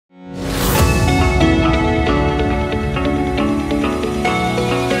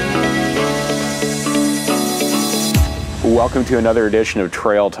welcome to another edition of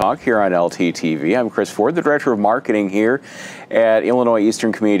Trail Talk here on LTTV. I'm Chris Forde, the Director of Marketing here at Illinois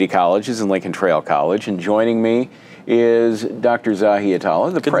Eastern Community Colleges and Lincoln Trail College. And joining me is Dr. Zahi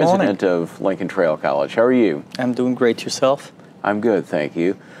Atallah, the president of Lincoln Trail College. How are you? I'm doing great. Yourself? I'm good, thank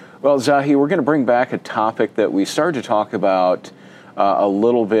you. Well, Zahi, we're going to bring back a topic that we started to talk about a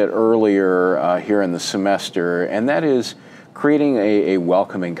little bit earlier here in the semester, and that is creating a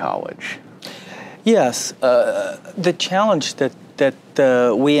welcoming college. Yes, the challenge that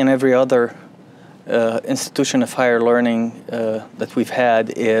we and every other institution of higher learning that we've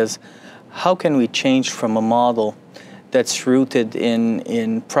had is how can we change from a model that's rooted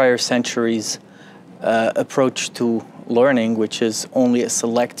in prior centuries' approach to learning, which is only a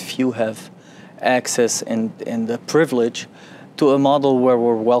select few have access and the privilege, to a model where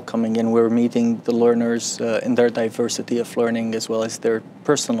we're welcoming and we're meeting the learners in their diversity of learning as well as their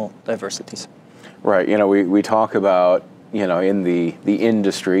personal diversities. Right. You know, we talk about, you know, in the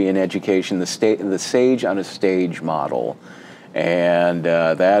industry, in education, the sage on a stage model. And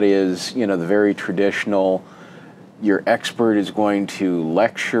that is, you know, the very traditional, your expert is going to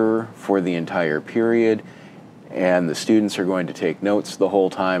lecture for the entire period, and the students are going to take notes the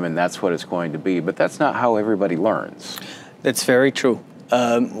whole time, and that's what it's going to be. But that's not how everybody learns. That's very true.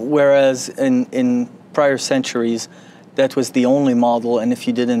 Whereas in prior centuries, that was the only model, and if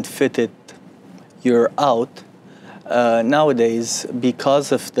you didn't fit it, you're out. Nowadays,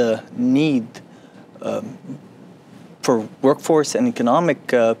 because of the need for workforce and economic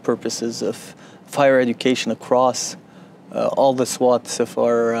purposes of higher education across all the swaths of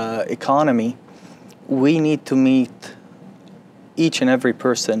our economy, we need to meet each and every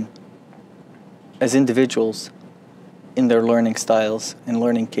person as individuals in their learning styles and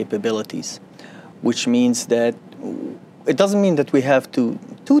learning capabilities, which means that it doesn't mean that we have to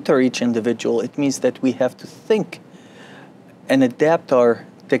tutor each individual. It means that we have to think and adapt our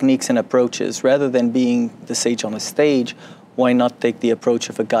techniques and approaches. Rather than being the sage on a stage, why not take the approach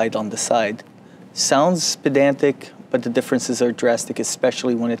of a guide on the side? Sounds pedantic, but the differences are drastic,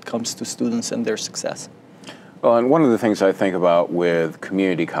 especially when it comes to students and their success. Well, and one of the things I think about with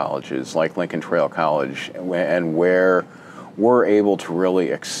community colleges like Lincoln Trail College and where we're able to really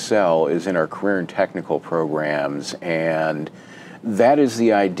excel is in our career and technical programs, and that is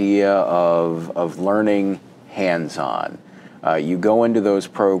the idea of learning hands-on. You go into those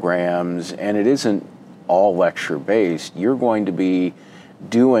programs and it isn't all lecture-based. You're going to be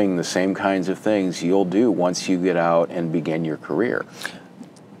doing the same kinds of things you'll do once you get out and begin your career.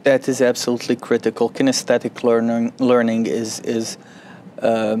 That is absolutely critical. Kinesthetic learning is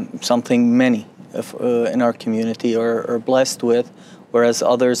something many in our community are blessed with, whereas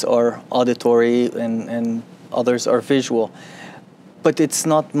others are auditory and others are visual. But it's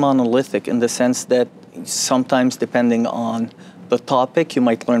not monolithic in the sense that sometimes, depending on the topic, you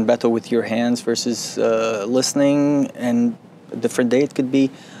might learn better with your hands versus listening, and a different day it could be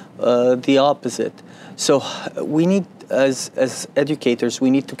the opposite. So we need, as educators,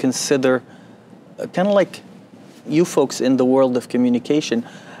 we need to consider, kind of like you folks in the world of communication,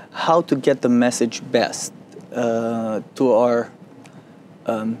 how to get the message best to our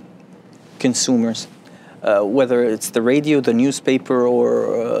consumers. Whether it's the radio, the newspaper,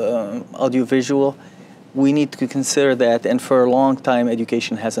 or audiovisual, we need to consider that, and for a long time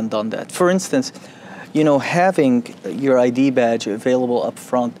education hasn't done that. For instance, you know, having your ID badge available up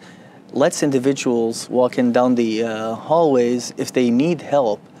front lets individuals walking down the hallways, if they need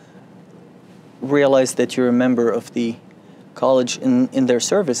help, realize that you're a member of the college in their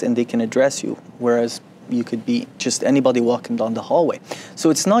service and they can address you, whereas you could be just anybody walking down the hallway. So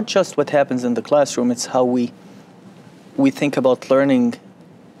it's not just what happens in the classroom, it's how we think about learning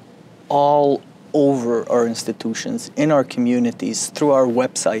all over our institutions, in our communities, through our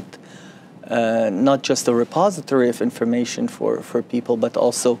website, not just a repository of information for people, but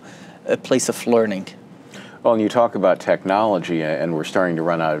also a place of learning. Well, and you talk about technology, and we're starting to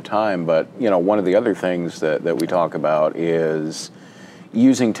run out of time, but you know, one of the other things that we talk about is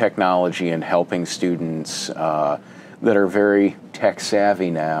using technology and helping students that are very tech savvy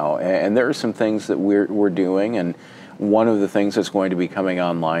now. And there are some things that we're doing, and one of the things that's going to be coming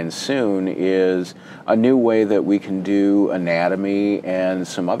online soon is a new way that we can do anatomy and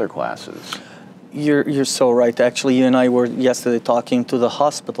some other classes. You're so right. Actually, you and I were yesterday talking to the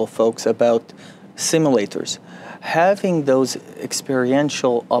hospital folks about simulators. Having those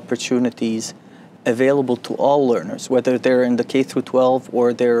experiential opportunities available to all learners, whether they're in the K through 12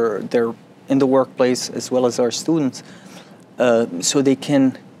 or they're in the workplace, as well as our students, so they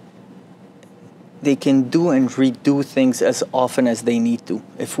can do and redo things as often as they need to.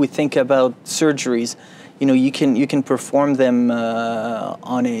 If we think about surgeries, You can perform them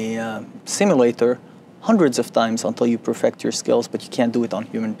on a simulator hundreds of times until you perfect your skills, but you can't do it on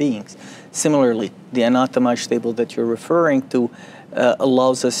human beings. Similarly, the anatomage table that you're referring to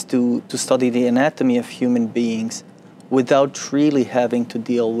allows us to study the anatomy of human beings without really having to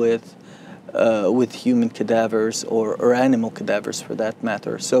deal with human cadavers or animal cadavers for that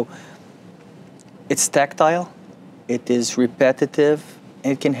matter. So it's tactile, it is repetitive,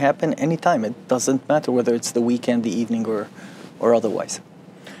 and it can happen anytime. It doesn't matter whether it's the weekend, the evening, or otherwise.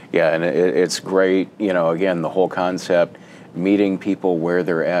 Yeah, and it's great, again, the whole concept, meeting people where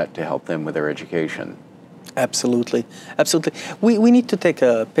they're at to help them with their education. Absolutely, absolutely. We need to take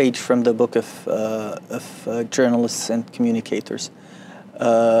a page from the book of journalists and communicators,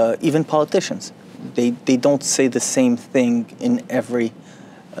 even politicians. They don't say the same thing in every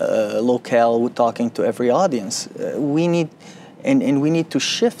locale talking to every audience. We need to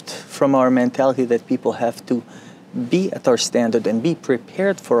shift from our mentality that people have to be at our standard and be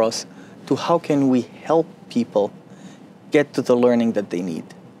prepared for us to how can we help people get to the learning that they need.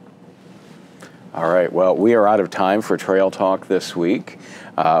 All right, well, we are out of time for Trail Talk this week.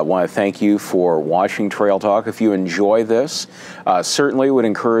 I want to thank you for watching Trail Talk. If you enjoy this, certainly would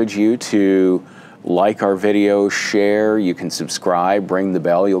encourage you to like our video, share, you can subscribe, ring the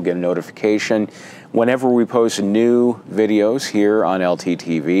bell, you'll get a notification whenever we post new videos here on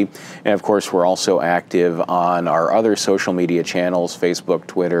LTTV. And of course, we're also active on our other social media channels, Facebook,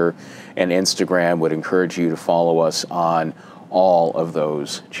 Twitter, and Instagram. Would encourage you to follow us on all of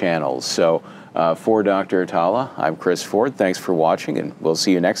those channels. So for Dr. Atallah, I'm Chris Forde. Thanks for watching, and we'll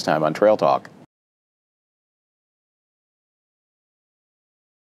see you next time on Trail Talk.